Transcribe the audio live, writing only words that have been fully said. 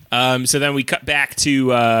So then we cut back to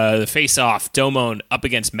the face-off. Domon up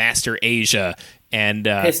against Master Asia. And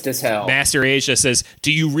pissed as hell. Master Asia says,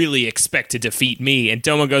 "Do you really expect to defeat me?" And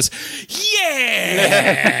Domon goes,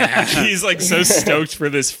 "Yeah!" He's like so stoked for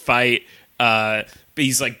this fight.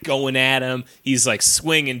 He's like going at him. He's like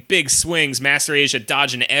swinging big swings. Master Asia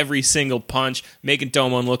dodging every single punch, making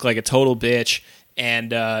Domon look like a total bitch.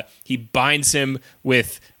 And he binds him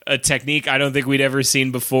with a technique I don't think we'd ever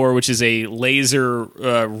seen before, which is a laser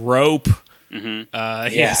rope. Well,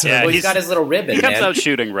 he's got his little ribbon. He comes out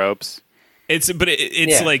shooting ropes. It's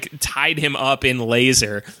like tied him up in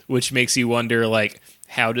laser, which makes you wonder, like,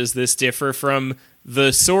 how does this differ from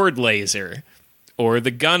the sword laser or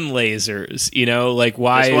the gun lasers? You know, like,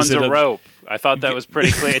 why this is one's it a rope? I thought that was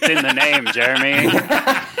pretty clear. It's in the name, Jeremy.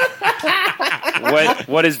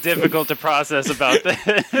 What is difficult to process about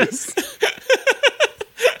this?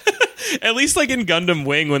 At least, like in Gundam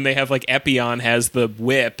Wing, when they have like Epion has the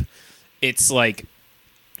whip, it's like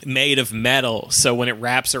made of metal, so when it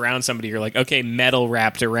wraps around somebody, you're like, okay, metal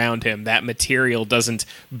wrapped around him, that material doesn't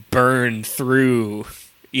burn through,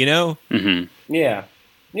 you know? Yeah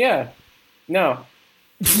no.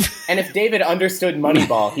 And if David understood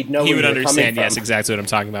Moneyball, he'd know he where would you're understand. coming Yes, from. exactly what I'm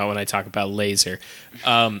talking about when I talk about laser.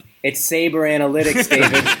 It's Saber Analytics,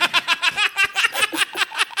 David.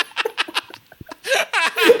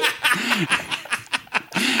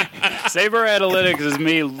 Saber Analytics is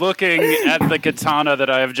me looking at the katana that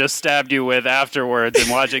I have just stabbed you with afterwards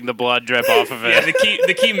and watching the blood drip off of it. Yeah,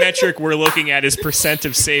 the key metric we're looking at is percent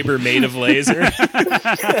of saber made of laser.